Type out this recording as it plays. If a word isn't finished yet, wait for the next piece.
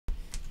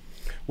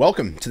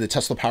Welcome to the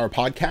Tesla Power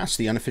Podcast,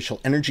 the unofficial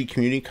energy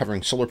community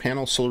covering solar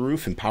panels, solar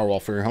roof, and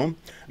Powerwall for your home.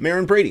 I'm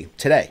Aaron Brady.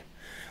 Today,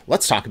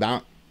 let's talk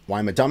about why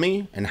I'm a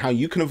dummy and how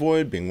you can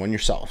avoid being one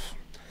yourself.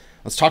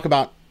 Let's talk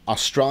about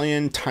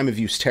Australian time of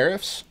use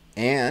tariffs,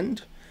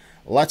 and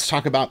let's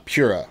talk about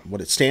PURA,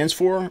 what it stands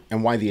for,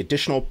 and why the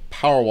additional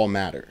Powerwall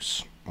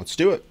matters. Let's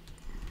do it.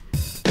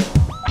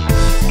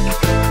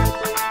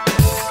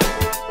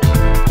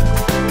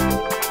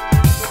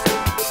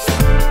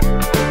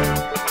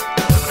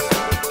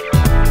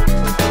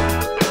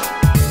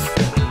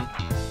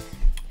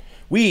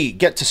 We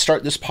get to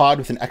start this pod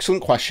with an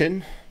excellent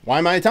question. Why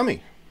am I a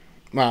dummy?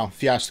 Well,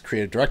 if you ask the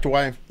creative director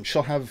why,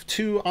 she'll have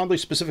two oddly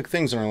specific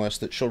things on her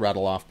list that she'll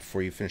rattle off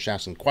before you finish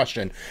asking the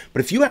question. But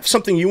if you have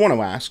something you want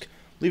to ask,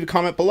 leave a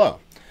comment below.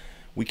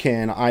 We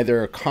can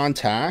either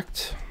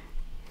contact,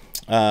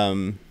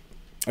 or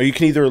you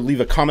can either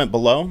leave a comment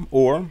below,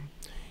 or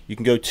you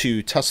can go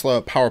to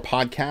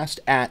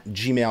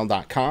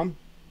teslapowerpodcast@gmail.com.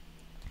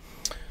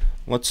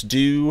 Let's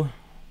do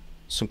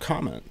some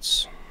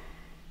comments.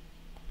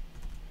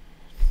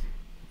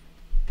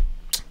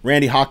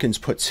 Randy Hawkins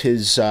puts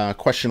his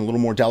question a little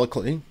more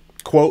delicately.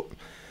 Quote,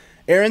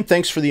 Aaron,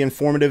 thanks for the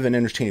informative and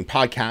entertaining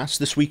podcast.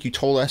 This week you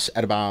told us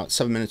at about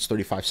 7 minutes,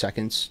 35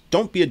 seconds,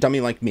 don't be a dummy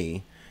like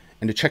me,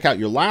 and to check out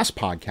your last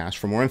podcast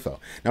for more info.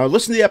 Now, I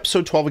listened to the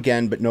episode 12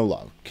 again, but no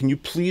love. Can you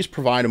please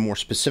provide a more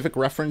specific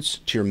reference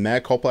to your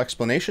mea culpa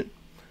explanation?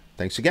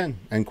 Thanks again,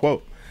 end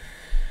quote.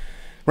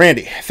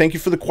 Randy, thank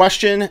you for the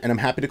question, and I'm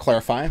happy to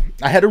clarify.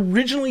 I had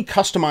originally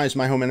customized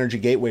my home energy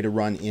gateway to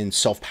run in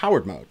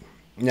self-powered mode.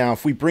 Now,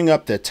 if we bring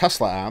up the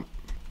Tesla app,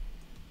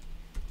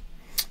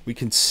 we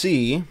can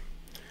see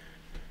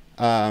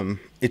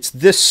it's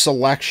this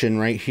selection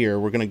right here.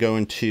 We're going to go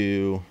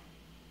into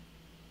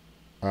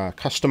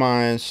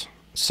customize,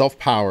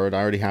 self-powered. I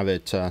already have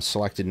it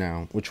selected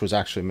now, which was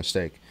actually a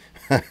mistake.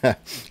 I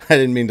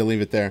didn't mean to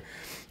leave it there.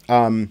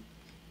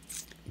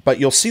 But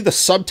you'll see the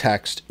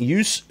subtext,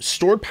 use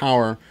stored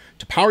power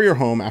to power your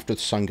home after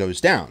the sun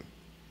goes down.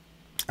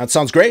 That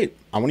sounds great.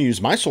 I want to use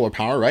my solar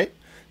power, right?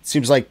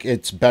 Seems like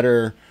it's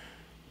better,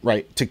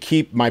 right, to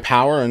keep my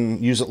power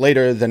and use it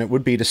later than it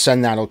would be to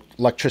send that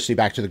electricity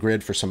back to the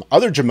grid for some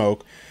other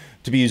jamoke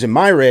to be using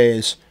my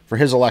rays for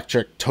his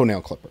electric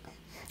toenail clipper.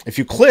 If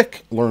you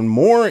click Learn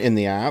More in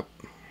the app,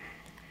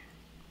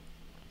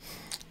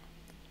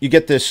 you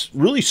get this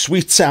really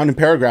sweet sounding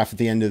paragraph at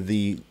the end of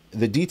the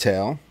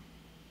detail.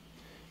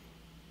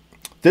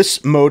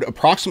 This mode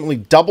approximately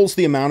doubles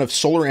the amount of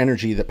solar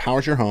energy that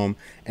powers your home,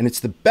 and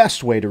it's the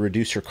best way to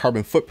reduce your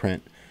carbon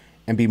footprint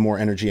and be more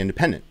energy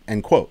independent,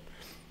 end quote.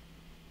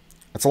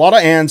 That's a lot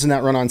of ands in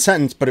that run-on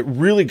sentence, but it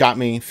really got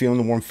me feeling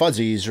the warm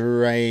fuzzies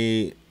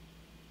right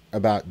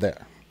about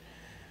there.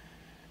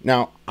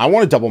 Now, I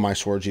want to double my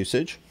storage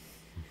usage.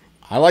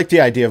 I like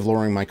the idea of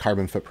lowering my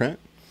carbon footprint.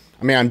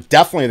 I mean, I'm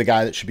definitely the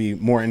guy that should be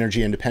more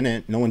energy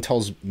independent. No one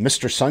tells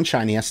Mr.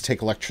 Sunshine he has to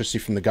take electricity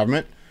from the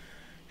government.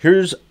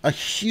 Here's a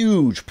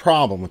huge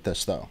problem with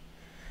this, though.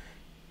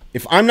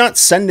 If I'm not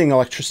sending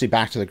electricity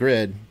back to the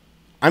grid,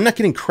 I'm not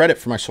getting credit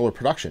for my solar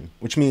production,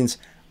 which means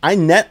I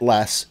net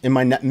less in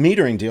my net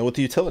metering deal with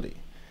the utility.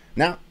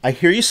 Now, I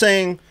hear you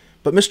saying,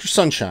 but Mr.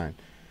 Sunshine,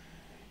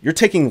 you're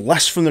taking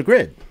less from the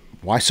grid.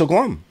 Why so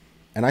glum?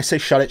 And I say,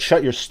 shut it,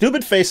 shut your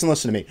stupid face and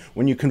listen to me.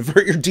 When you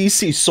convert your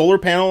DC solar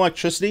panel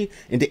electricity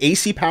into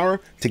AC power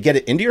to get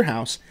it into your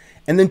house,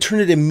 and then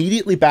turn it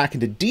immediately back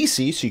into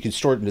DC so you can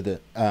store it into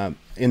the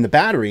in the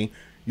battery,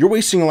 you're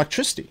wasting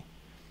electricity.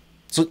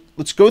 So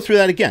let's go through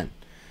that again.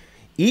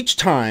 Each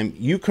time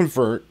you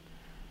convert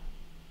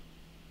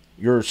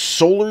your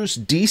solar's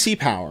DC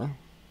power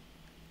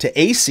to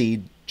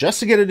AC just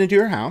to get it into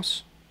your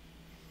house,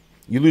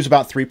 you lose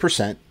about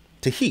 3%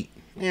 to heat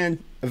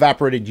and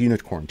evaporated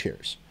unicorn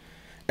tears.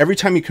 Every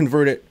time you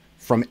convert it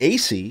from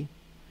AC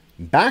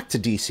back to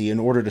DC in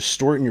order to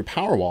store it in your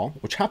Powerwall,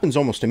 which happens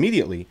almost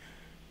immediately,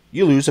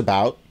 you lose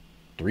about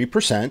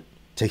 3%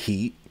 to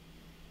heat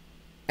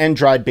and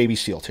dried baby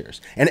seal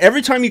tears. And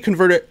every time you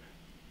convert it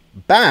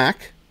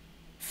back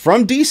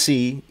from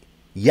DC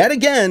yet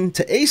again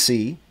to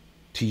AC,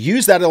 to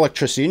use that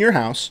electricity in your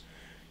house,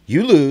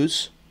 you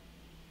lose,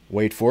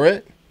 wait for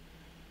it,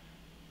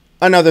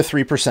 another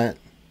 3%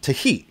 to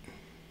heat.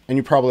 And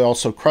you probably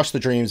also crush the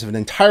dreams of an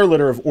entire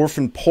litter of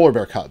orphaned polar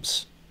bear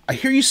cubs. I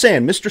hear you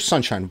saying, Mr.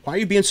 Sunshine, why are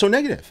you being so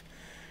negative?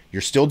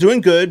 You're still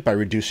doing good by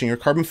reducing your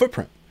carbon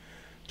footprint.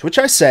 To which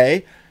I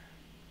say,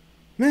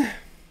 meh.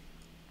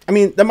 I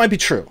mean, that might be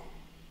true.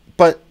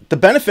 But the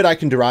benefit I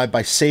can derive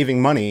by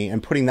saving money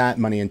and putting that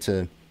money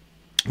into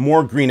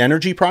more green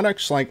energy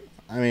products, like,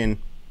 I mean,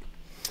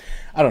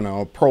 I don't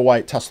know, a pearl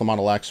white Tesla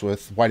Model X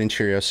with white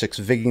interior, 6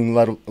 Viking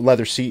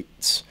leather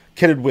seats,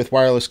 kitted with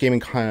wireless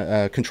gaming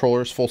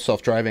controllers, full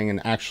self-driving,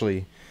 and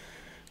actually,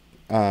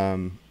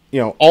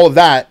 all of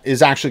that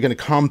is actually going to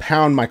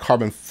compound my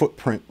carbon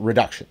footprint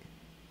reduction.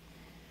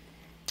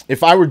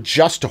 If I were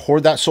just to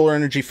hoard that solar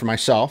energy for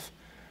myself,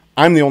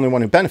 I'm the only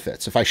one who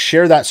benefits. If I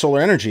share that solar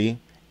energy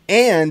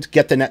and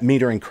get the net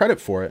metering credit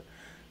for it,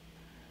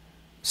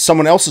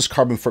 someone else's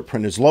carbon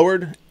footprint is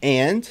lowered,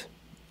 and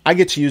I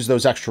get to use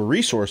those extra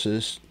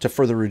resources to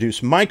further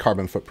reduce my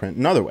carbon footprint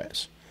in other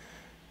ways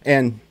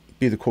and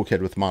be the cool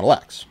kid with the Model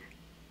X.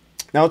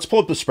 Now let's pull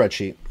up the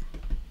spreadsheet.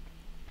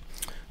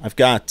 I've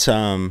got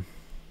our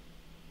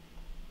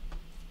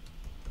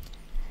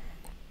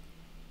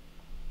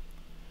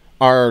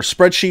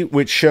spreadsheet,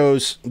 which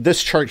shows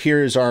this chart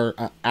here is our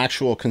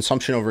actual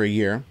consumption over a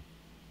year.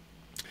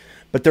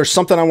 But there's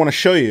something I want to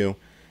show you.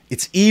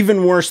 It's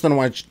even worse than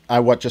what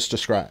I just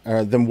described.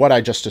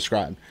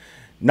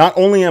 Not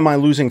only am I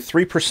losing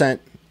 3%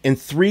 in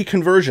 3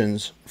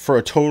 conversions for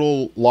a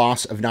total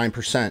loss of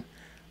 9%,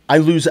 I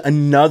lose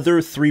another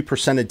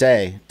 3% a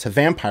day to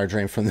vampire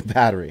drain from the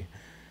battery.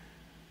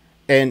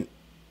 And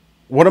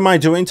what am I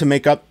doing to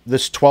make up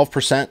this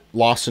 12%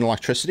 loss in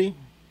electricity?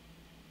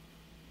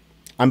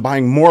 I'm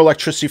buying more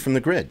electricity from the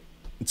grid.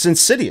 It's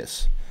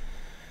insidious.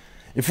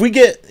 If we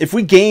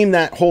game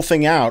that whole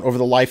thing out over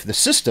the life of the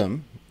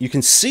system, you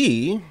can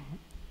see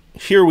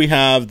here we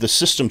have the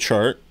system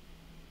chart.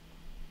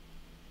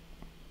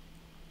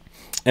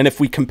 And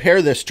if we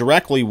compare this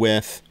directly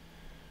with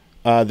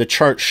the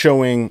chart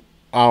showing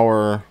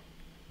our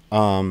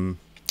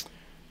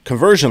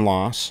conversion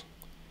loss,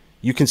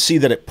 you can see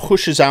that it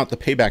pushes out the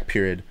payback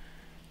period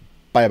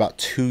by about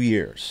 2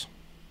 years.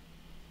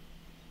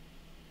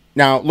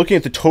 Now, looking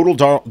at the total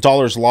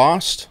dollars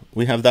lost,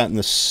 we have that in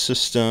the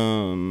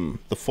system,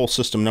 the full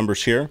system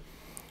numbers here.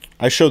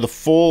 I show the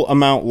full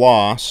amount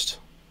lost,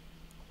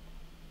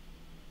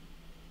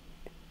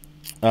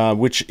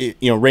 which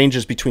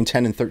ranges between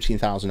 $10,000 and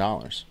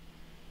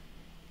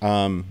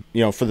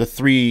 $13,000. For the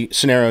 3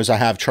 scenarios I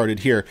have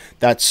charted here,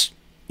 that's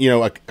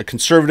a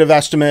conservative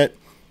estimate,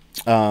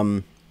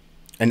 an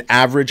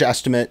average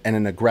estimate, and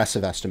an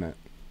aggressive estimate.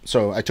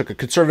 So I took a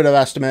conservative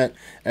estimate,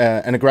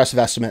 an aggressive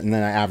estimate, and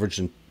then I averaged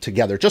them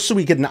together just so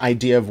we get an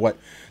idea of what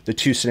the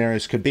 2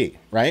 scenarios could be,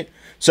 right?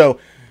 So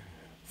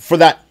for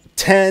that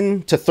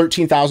 $10,000 to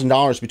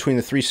 $13,000 between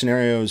the 3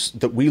 scenarios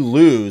that we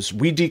lose,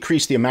 we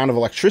decrease the amount of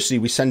electricity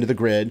we send to the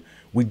grid.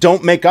 We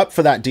don't make up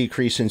for that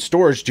decrease in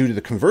storage due to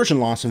the conversion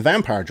loss and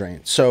vampire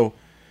drain. So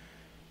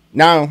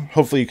now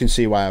hopefully you can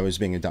see why I was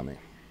being a dummy.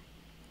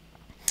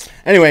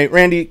 Anyway,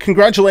 Randy,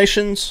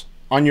 congratulations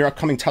on your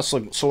upcoming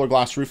Tesla solar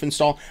glass roof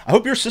install. I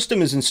hope your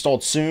system is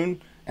installed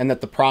soon and that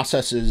the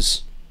process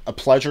is a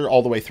pleasure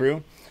all the way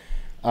through.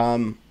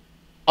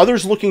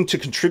 Others looking to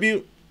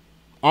contribute,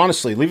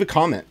 honestly, leave a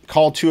comment.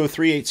 Call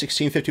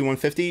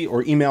 203-816-5150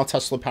 or email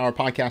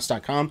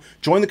teslapowerpodcast.com.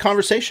 Join the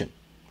conversation.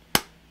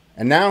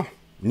 And now,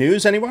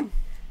 news, anyone?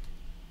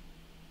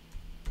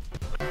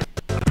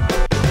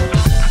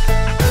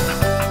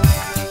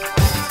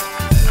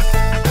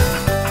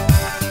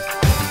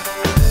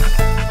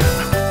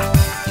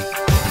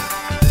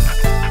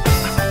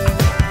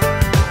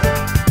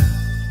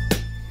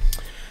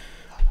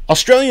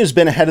 Australia has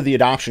been ahead of the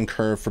adoption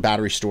curve for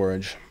battery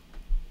storage.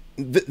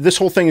 This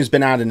whole thing has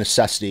been out of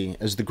necessity,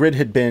 as the grid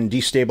had been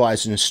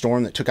destabilized in a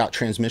storm that took out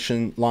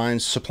transmission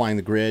lines supplying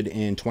the grid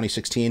in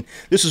 2016.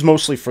 This is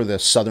mostly for the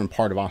southern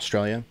part of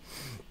Australia.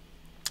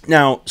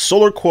 Now,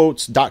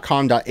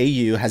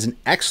 solarquotes.com.au has an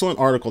excellent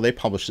article they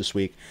published this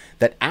week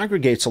that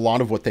aggregates a lot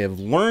of what they have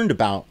learned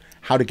about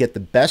how to get the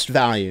best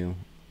value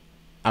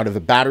out of a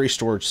battery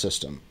storage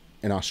system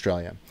in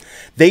Australia.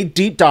 They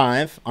deep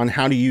dive on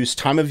how to use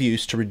time of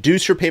use to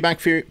reduce your payback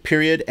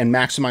period and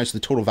maximize the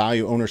total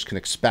value owners can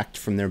expect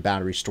from their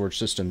battery storage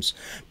systems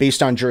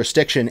based on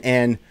jurisdiction,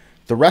 and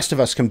the rest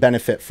of us can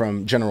benefit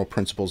from general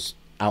principles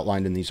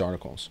outlined in these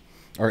articles,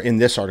 or in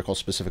this article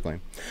specifically.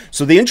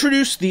 So they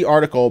introduced the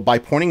article by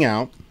pointing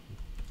out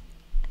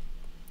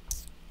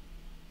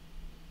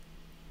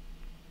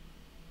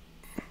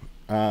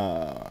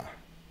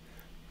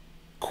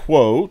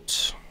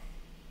quote,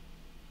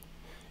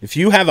 if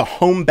you have a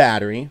home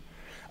battery,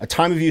 a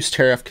time of use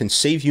tariff can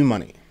save you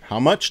money. How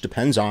much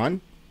depends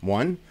on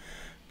 1,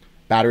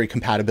 battery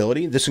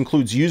compatibility. This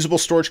includes usable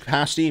storage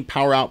capacity,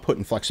 power output,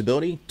 and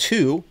flexibility.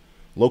 2,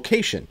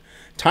 location.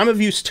 Time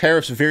of use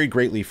tariffs vary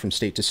greatly from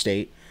state to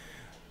state.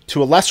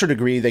 To a lesser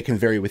degree, they can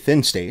vary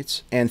within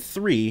states. And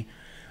 3,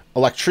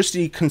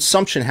 electricity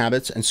consumption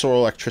habits and solar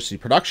electricity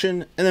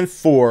production. And then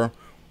 4,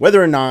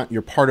 whether or not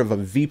you're part of a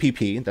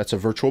VPP, that's a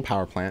virtual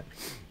power plant,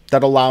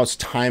 that allows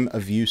time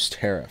of use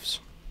tariffs.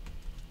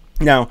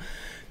 Now,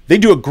 they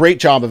do a great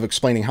job of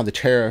explaining how the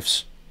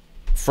tariffs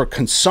for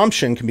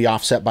consumption can be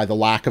offset by the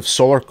lack of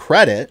solar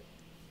credit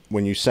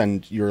when you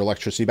send your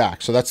electricity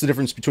back. So that's the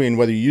difference between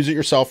whether you use it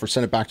yourself or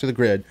send it back to the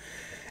grid.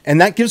 And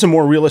that gives a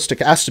more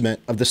realistic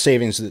estimate of the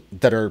savings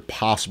that are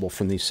possible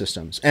from these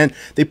systems. And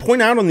they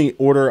point out on the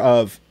order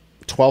of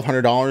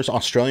 $1,200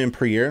 Australian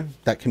per year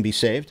that can be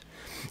saved.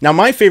 Now,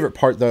 my favorite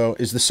part, though,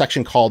 is the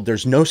section called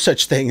 "There's No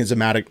Such Thing as a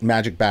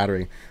Magic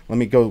Battery." Let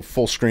me go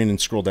full screen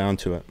and scroll down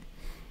to it.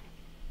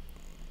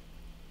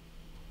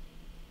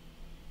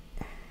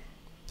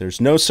 There's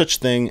no such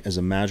thing as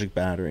a magic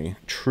battery.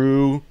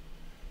 True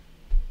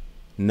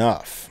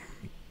enough.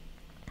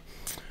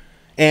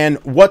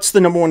 And what's the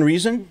 #1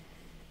 reason?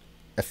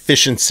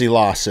 Efficiency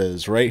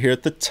losses, right here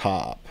at the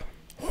top.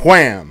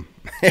 Wham!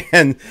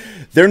 And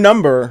their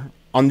number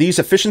on these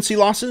efficiency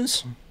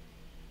losses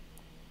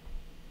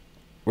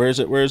Where is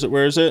it? Where is it?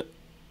 Where is it?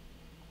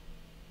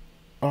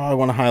 Oh, I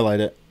want to highlight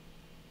it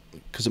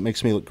because it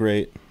makes me look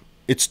great.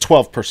 It's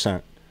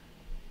 12%.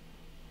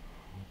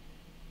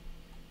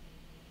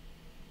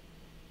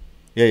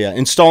 Yeah.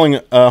 Installing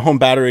a home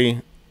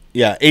battery,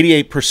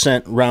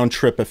 88% round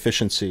trip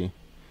efficiency.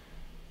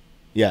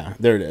 Yeah,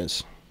 there it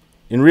is.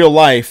 In real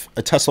life,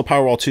 a Tesla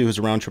Powerwall 2 has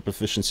a round trip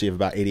efficiency of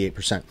about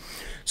 88%.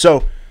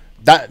 So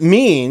that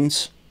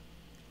means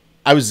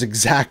I was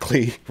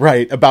exactly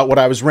right about what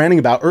I was ranting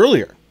about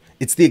earlier.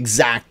 It's the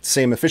exact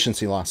same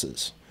efficiency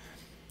losses.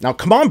 Now,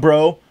 come on,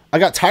 bro. I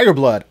got tiger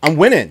blood. I'm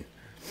winning.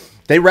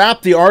 They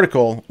wrapped the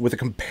article with a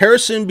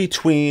comparison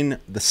between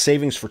the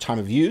savings for time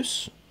of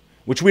use,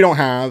 which we don't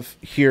have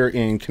here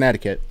in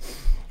Connecticut,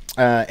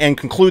 and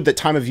conclude that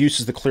time of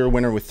use is the clear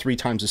winner with 3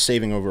 times the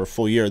saving over a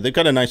full year. They've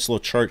got a nice little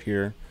chart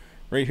here,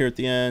 right here at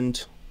the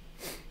end,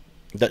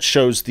 that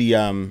shows the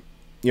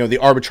the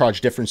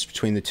arbitrage difference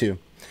between the two.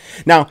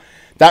 Now,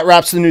 that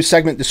wraps the news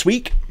segment this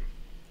week.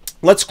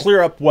 Let's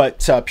clear up what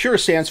PURA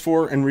stands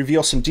for and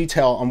reveal some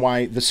detail on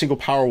why the single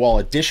Powerwall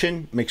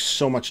edition makes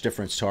so much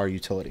difference to our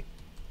utility.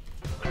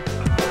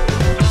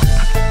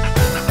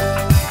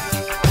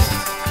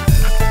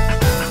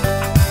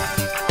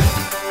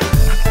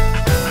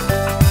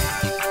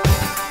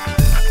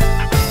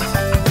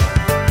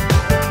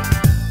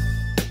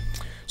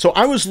 So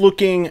I was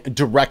looking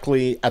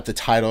directly at the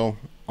title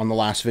on the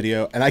last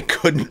video, and I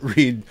couldn't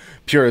read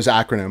PURA's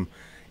acronym.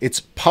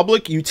 It's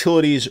Public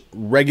Utilities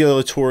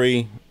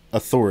Regulatory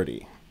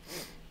Authority.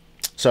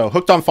 So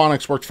Hooked on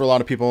Phonics worked for a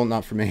lot of people,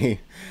 not for me.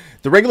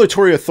 The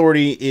regulatory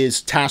authority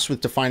is tasked with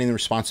defining the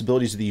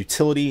responsibilities of the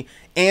utility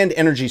and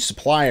energy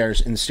suppliers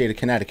in the state of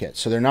Connecticut.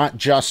 So they're not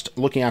just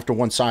looking after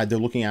one side, they're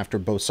looking after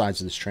both sides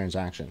of this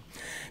transaction.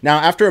 Now,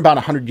 after about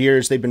 100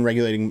 years, they've been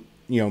regulating,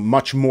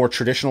 much more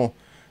traditional,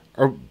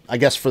 or I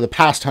guess for the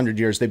past 100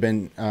 years, they've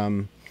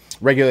been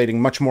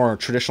regulating much more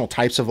traditional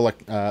types of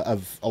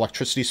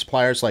electricity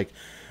suppliers, like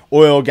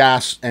oil,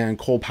 gas, and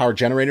coal power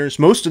generators.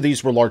 Most of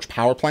these were large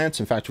power plants.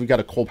 In fact, we got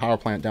a coal power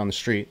plant down the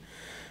street.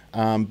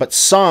 But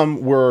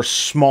some were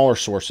smaller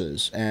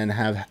sources and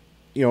have,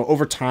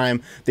 over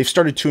time, they've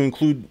started to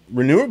include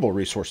renewable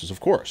resources,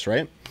 of course,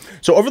 right?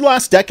 So over the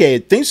last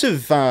decade, things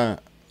have,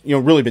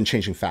 really been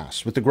changing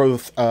fast with the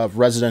growth of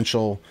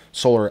residential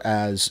solar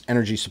as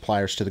energy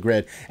suppliers to the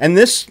grid. And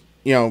this,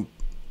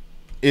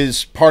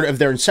 is part of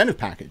their incentive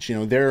package.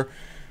 They're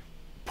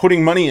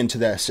putting money into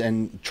this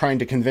and trying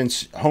to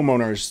convince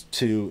homeowners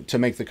to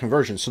make the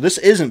conversion. So this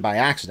isn't by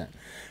accident.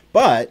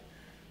 But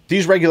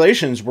these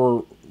regulations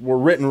were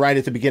written right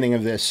at the beginning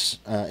of this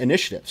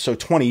initiative. So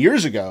 20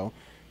 years ago,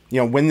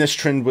 when this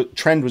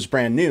trend was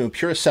brand new,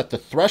 PURA set the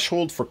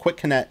threshold for quick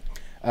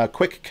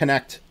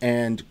connect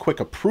and quick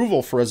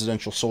approval for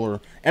residential solar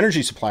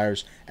energy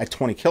suppliers at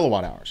 20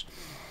 kilowatt hours.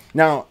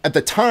 Now, at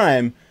the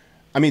time,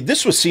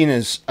 this was seen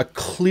as a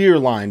clear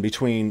line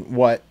between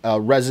what a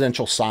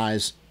residential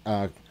size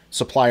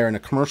supplier and a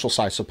commercial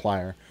size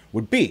supplier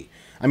would be.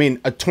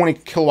 A 20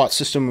 kilowatt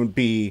system would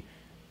be,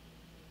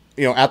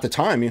 at the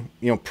time,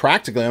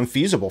 practically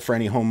unfeasible for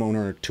any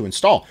homeowner to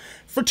install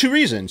for 2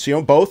 reasons.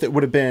 Both, it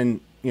would have been,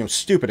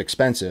 stupid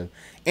expensive,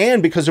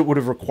 and because it would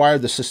have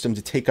required the system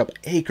to take up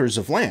acres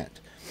of land.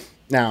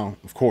 Now,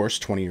 of course,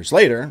 20 years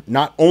later,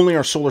 not only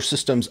are solar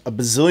systems a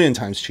bazillion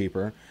times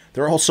cheaper,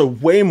 they're also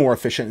way more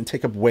efficient and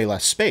take up way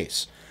less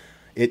space.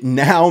 It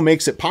now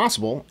makes it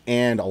possible,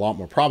 and a lot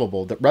more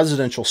probable, that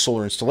residential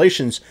solar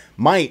installations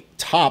might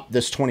top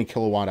this 20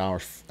 kilowatt hour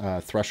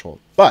threshold.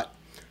 But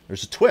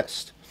there's a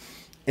twist.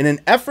 In an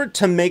effort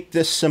to make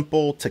this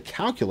simple to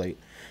calculate,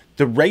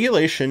 the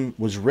regulation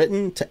was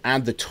written to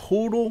add the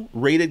total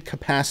rated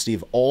capacity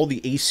of all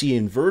the AC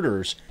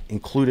inverters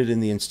included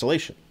in the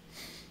installation.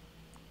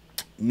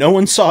 No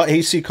one saw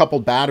AC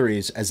coupled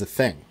batteries as a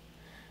thing,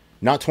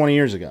 not 20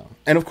 years ago.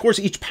 And of course,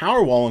 each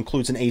Powerwall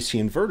includes an AC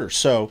inverter.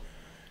 So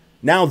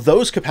now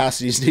those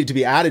capacities need to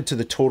be added to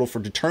the total for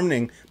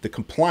determining the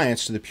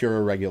compliance to the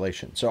PURA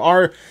regulation. So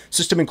our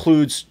system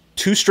includes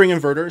 2 string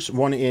inverters.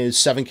 One is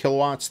 7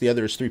 kilowatts. The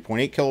other is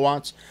 3.8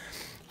 kilowatts.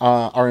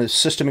 Our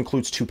system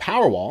includes 2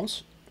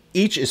 Powerwalls.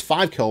 Each is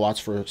 5 kilowatts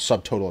for a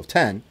subtotal of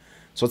 10.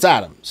 So let's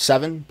add them.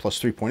 7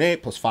 plus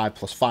 3.8 plus 5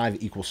 plus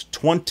 5 equals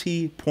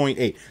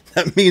 20.8.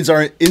 That means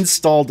our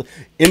installed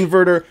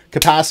inverter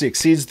capacity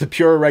exceeds the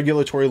PURA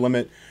regulatory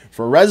limit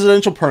for a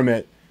residential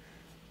permit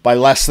by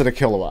less than a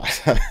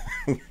kilowatt.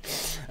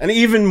 And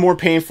even more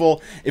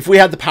painful, if we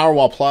had the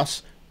Powerwall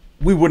Plus,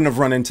 we wouldn't have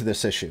run into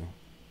this issue.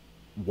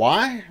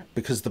 Why?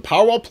 Because the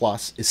Powerwall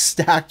Plus is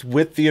stacked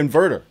with the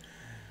inverter.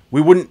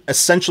 We wouldn't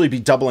essentially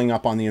be doubling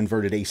up on the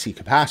inverted AC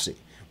capacity.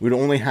 We'd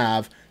only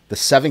have the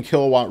 7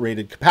 kilowatt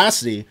rated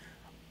capacity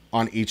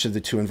on each of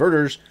the 2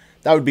 inverters.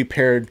 That would be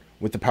paired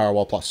with the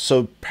Powerwall Plus.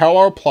 So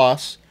Powerwall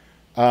Plus,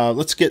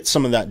 let's get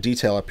some of that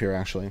detail up here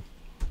actually.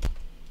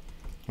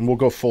 And we'll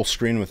go full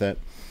screen with it.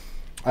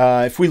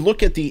 If we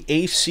look at the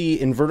AC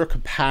inverter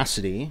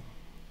capacity,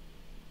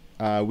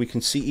 we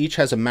can see each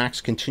has a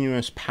max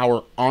continuous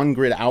power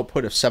on-grid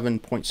output of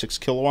 7.6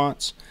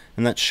 kilowatts,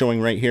 and that's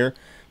showing right here,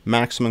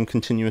 maximum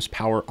continuous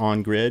power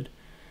on-grid.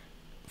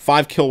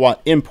 5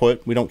 kilowatt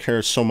input. We don't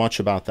care so much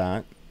about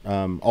that,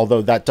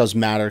 although that does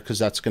matter because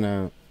that's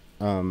going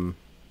to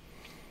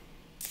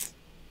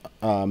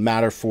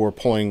matter for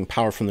pulling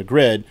power from the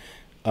grid.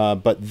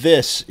 But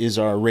this is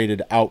our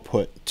rated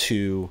output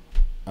to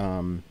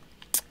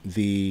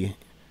the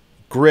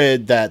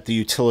grid that the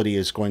utility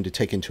is going to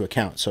take into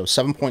account. So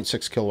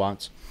 7.6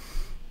 kilowatts.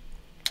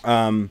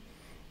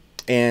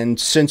 And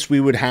since we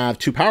would have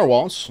 2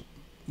 Powerwalls,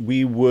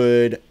 we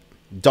would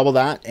double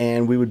that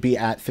and we would be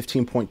at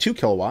 15.2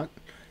 kilowatt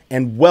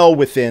and well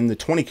within the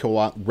 20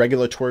 kilowatt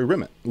regulatory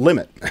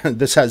limit.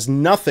 This has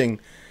nothing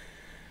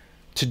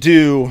to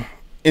do,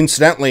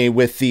 incidentally,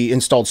 with the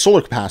installed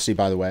solar capacity,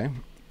 by the way,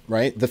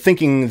 right? The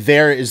thinking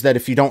there is that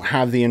if you don't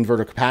have the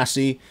inverter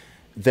capacity,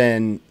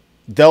 then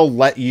they'll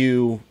let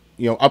you,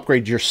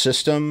 upgrade your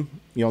system.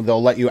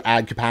 They'll let you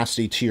add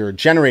capacity to your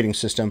generating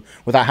system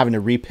without having to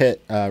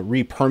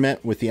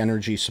re-permit with the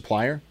energy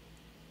supplier,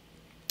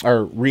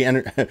 or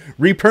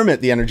re-permit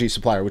the energy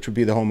supplier, which would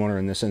be the homeowner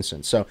in this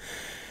instance. So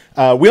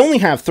we only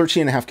have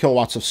 13.5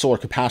 kilowatts of solar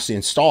capacity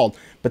installed,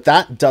 but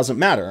that doesn't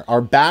matter.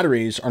 Our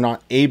batteries are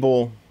not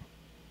able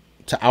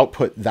to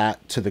output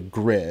that to the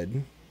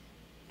grid.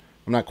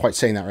 I'm not quite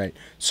saying that right.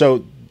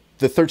 So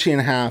the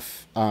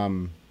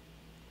 13.5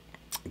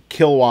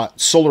 kilowatt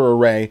solar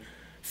array,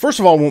 first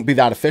of all, won't be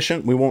that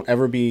efficient. We won't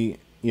ever be,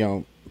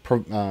 generating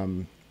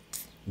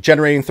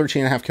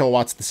 13.5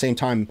 kilowatts at the same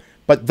time.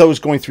 But those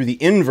going through the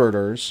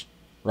inverters,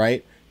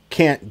 right,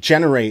 can't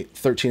generate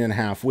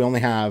 13.5. We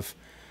only have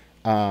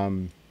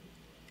 7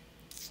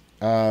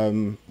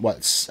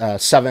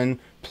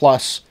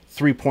 plus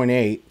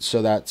 3.8,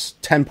 so that's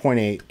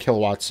 10.8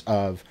 kilowatts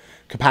of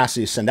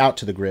capacity to send out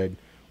to the grid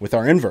with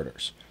our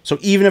inverters. So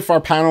even if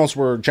our panels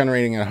were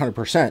generating at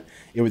 100%,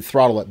 it would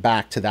throttle it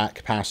back to that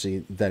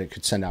capacity that it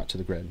could send out to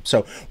the grid.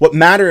 So what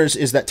matters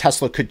is that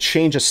Tesla could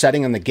change a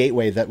setting on the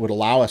gateway that would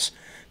allow us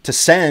to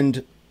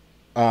send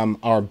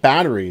our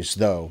batteries,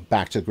 though,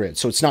 back to the grid.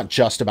 So it's not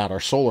just about our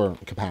solar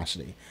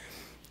capacity.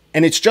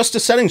 And it's just a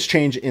settings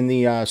change in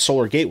the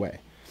solar gateway.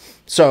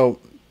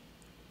 So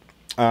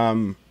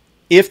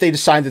if they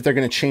decide that they're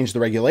going to change the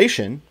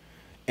regulation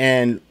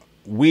and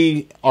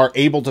we are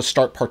able to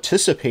start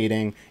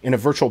participating in a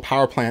virtual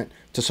power plant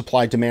to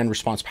supply demand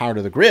response power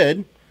to the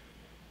grid,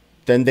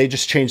 then they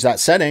just change that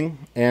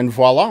setting and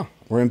voila,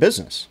 we're in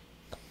business.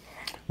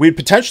 We'd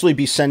potentially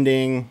be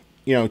sending,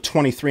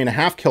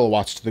 23.5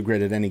 kilowatts to the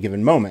grid at any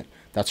given moment.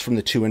 That's from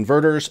the 2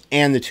 inverters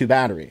and the 2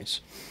 batteries.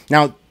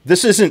 Now,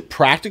 this isn't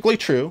practically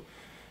true.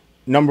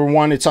 Number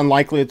one, it's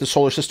unlikely that the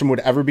solar system would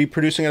ever be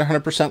producing at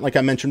 100%, like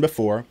I mentioned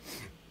before.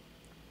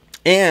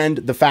 And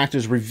the fact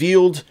is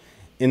revealed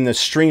in the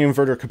string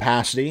inverter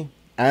capacity.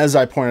 As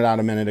I pointed out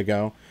a minute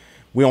ago,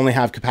 we only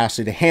have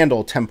capacity to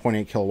handle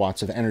 10.8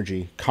 kilowatts of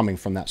energy coming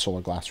from that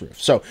solar glass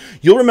roof. So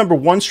you'll remember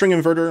one string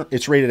inverter,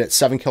 it's rated at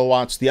 7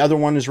 kilowatts. The other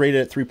one is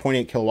rated at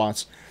 3.8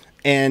 kilowatts.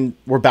 And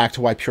we're back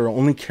to why PURA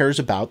only cares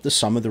about the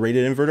sum of the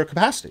rated inverter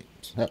capacity.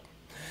 So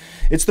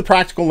it's the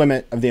practical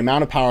limit of the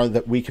amount of power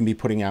that we can be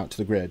putting out to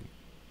the grid.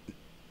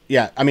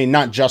 Yeah, I mean,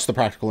 not just the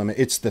practical limit,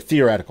 it's the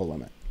theoretical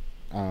limit.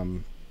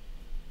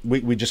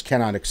 We just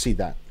cannot exceed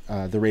that,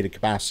 the rated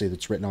capacity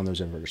that's written on those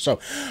inverters.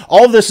 So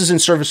all of this is in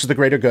service of the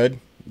greater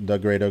good. The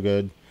greater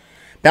good.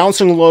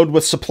 Balancing load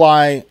with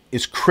supply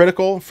is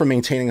critical for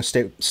maintaining a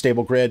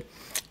stable grid.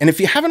 And if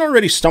you haven't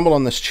already stumbled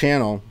on this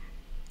channel,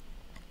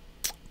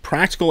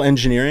 Practical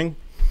Engineering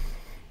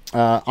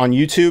on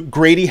YouTube,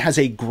 Grady has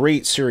a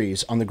great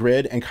series on the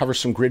grid and covers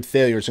some grid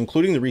failures,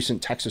 including the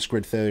recent Texas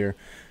grid failure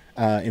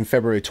in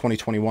February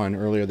 2021,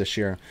 earlier this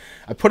year.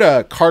 I put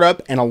a card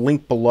up and a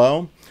link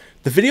below.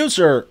 The videos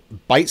are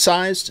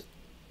bite-sized,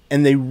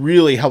 and they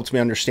really helped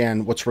me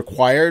understand what's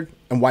required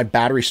and why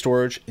battery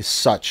storage is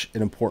such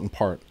an important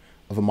part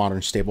of a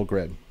modern stable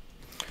grid.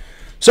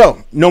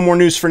 So, no more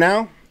news for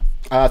now.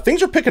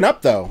 Things are picking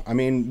up, though. I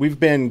mean, we've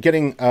been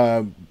getting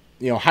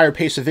higher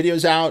pace of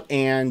videos out,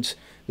 and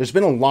there's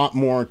been a lot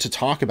more to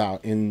talk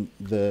about in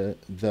the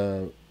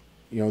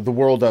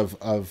world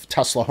of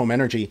Tesla home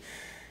energy,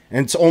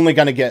 and it's only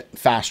going to get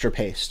faster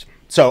paced.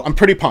 So I'm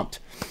pretty pumped.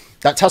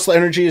 That Tesla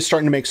Energy is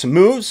starting to make some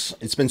moves.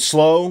 It's been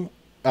slow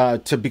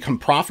to become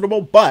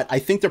profitable, but I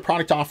think their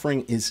product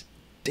offering is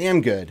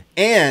damn good.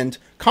 And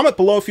comment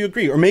below if you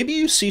agree, or maybe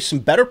you see some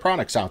better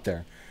products out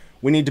there.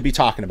 We need to be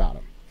talking about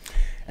them.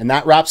 And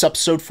that wraps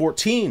episode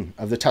 14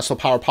 of the Tesla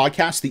Power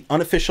Podcast, the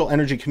unofficial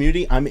energy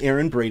community. I'm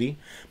Aaron Brady.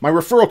 My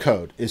referral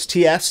code is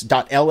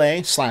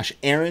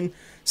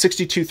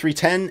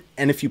ts.la/Aaron62310.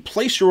 And if you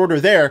place your order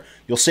there,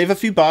 you'll save a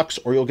few bucks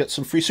or you'll get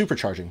some free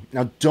supercharging.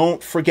 Now,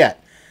 don't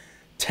forget,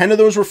 10 of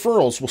those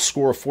referrals will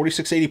score a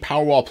 4680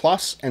 Powerwall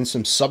Plus and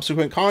some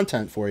subsequent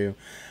content for you.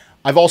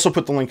 I've also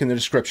put the link in the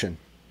description.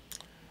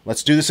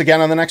 Let's do this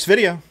again on the next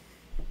video.